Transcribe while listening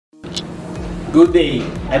Good day,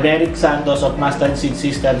 I'm Eric Santos of Mustard Seed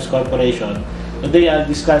Systems Corporation. Today I'll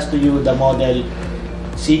discuss to you the model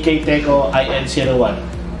ZKTeco IN01.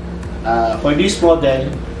 For this model,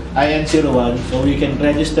 IN01, so we can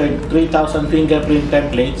register 3,000 fingerprint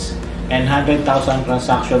templates and 100,000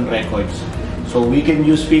 transaction records. So we can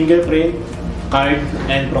use fingerprint, card,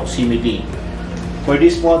 and proximity. For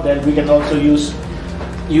this model, we can also use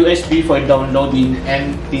USB for downloading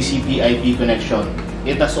and TCPIP connection.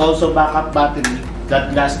 It has also backup battery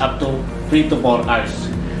that lasts up to 3 to 4 hours.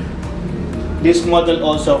 This model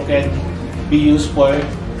also can be used for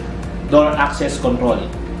door access control.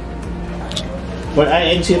 For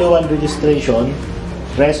IN01 registration,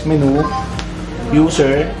 press menu,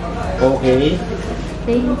 user, okay,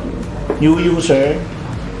 new user,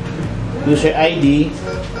 user ID,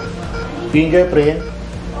 fingerprint,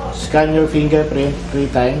 scan your fingerprint 3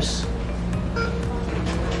 times.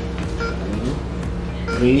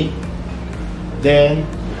 3. Then,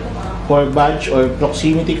 for badge or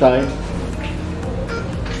proximity card,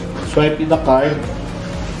 swipe the card.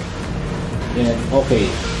 Then, okay.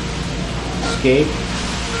 Escape.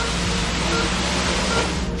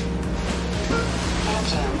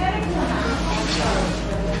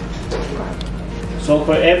 So,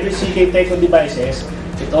 for every ZKTeco devices,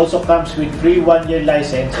 it also comes with free 1-year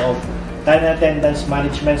license of time attendance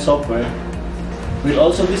management software. We'll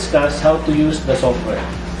also discuss how to use the software.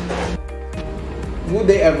 Good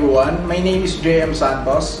day everyone, my name is JM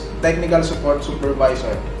Santos, Technical Support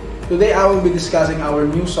Supervisor. Today I will be discussing our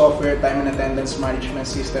new software Time and Attendance Management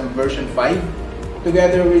System version 5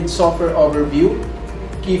 together with software overview,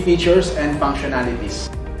 key features, and functionalities.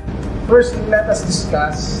 First, let us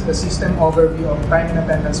discuss the system overview of Time and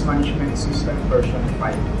Attendance Management System version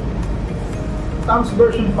 5. TAMS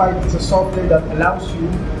version 5 is a software that allows you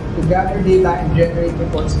to gather data and generate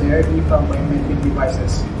reports directly from biometric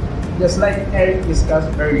devices, just like Eric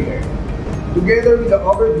discussed earlier. Together with the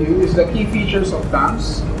overview is the key features of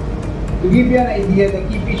TAMS. To give you an idea, the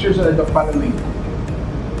key features are the following.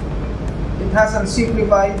 It has a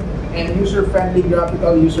simplified and user-friendly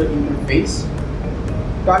graphical user interface,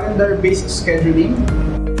 calendar-based scheduling,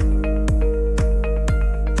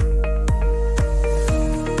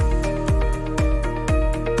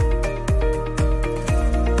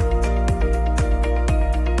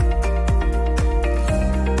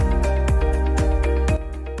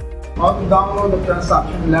 how to download the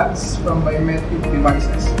transaction logs from biometric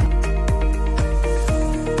devices.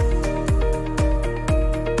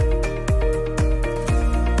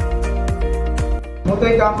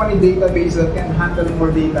 Multi-company database that can handle more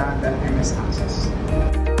data than MS Access.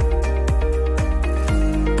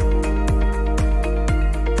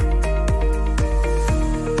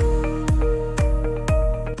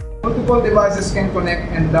 Multiple devices can connect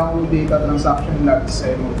and download data transaction logs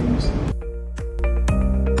simultaneously.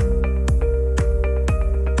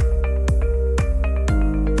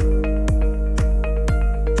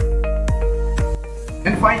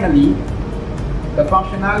 And finally, the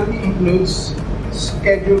functionality includes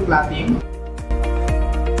schedule plotting,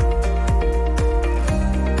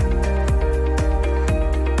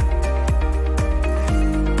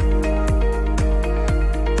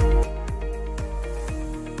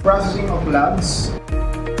 processing of logs,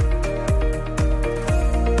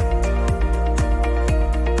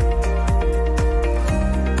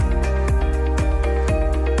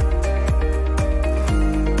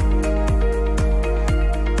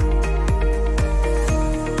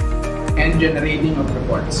 and generating of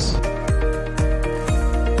reports.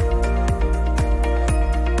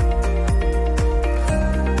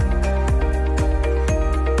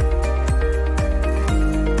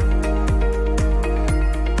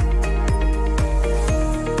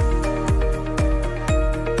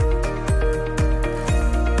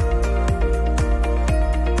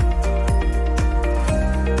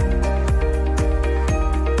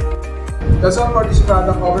 That's all for this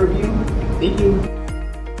product overview. Thank you.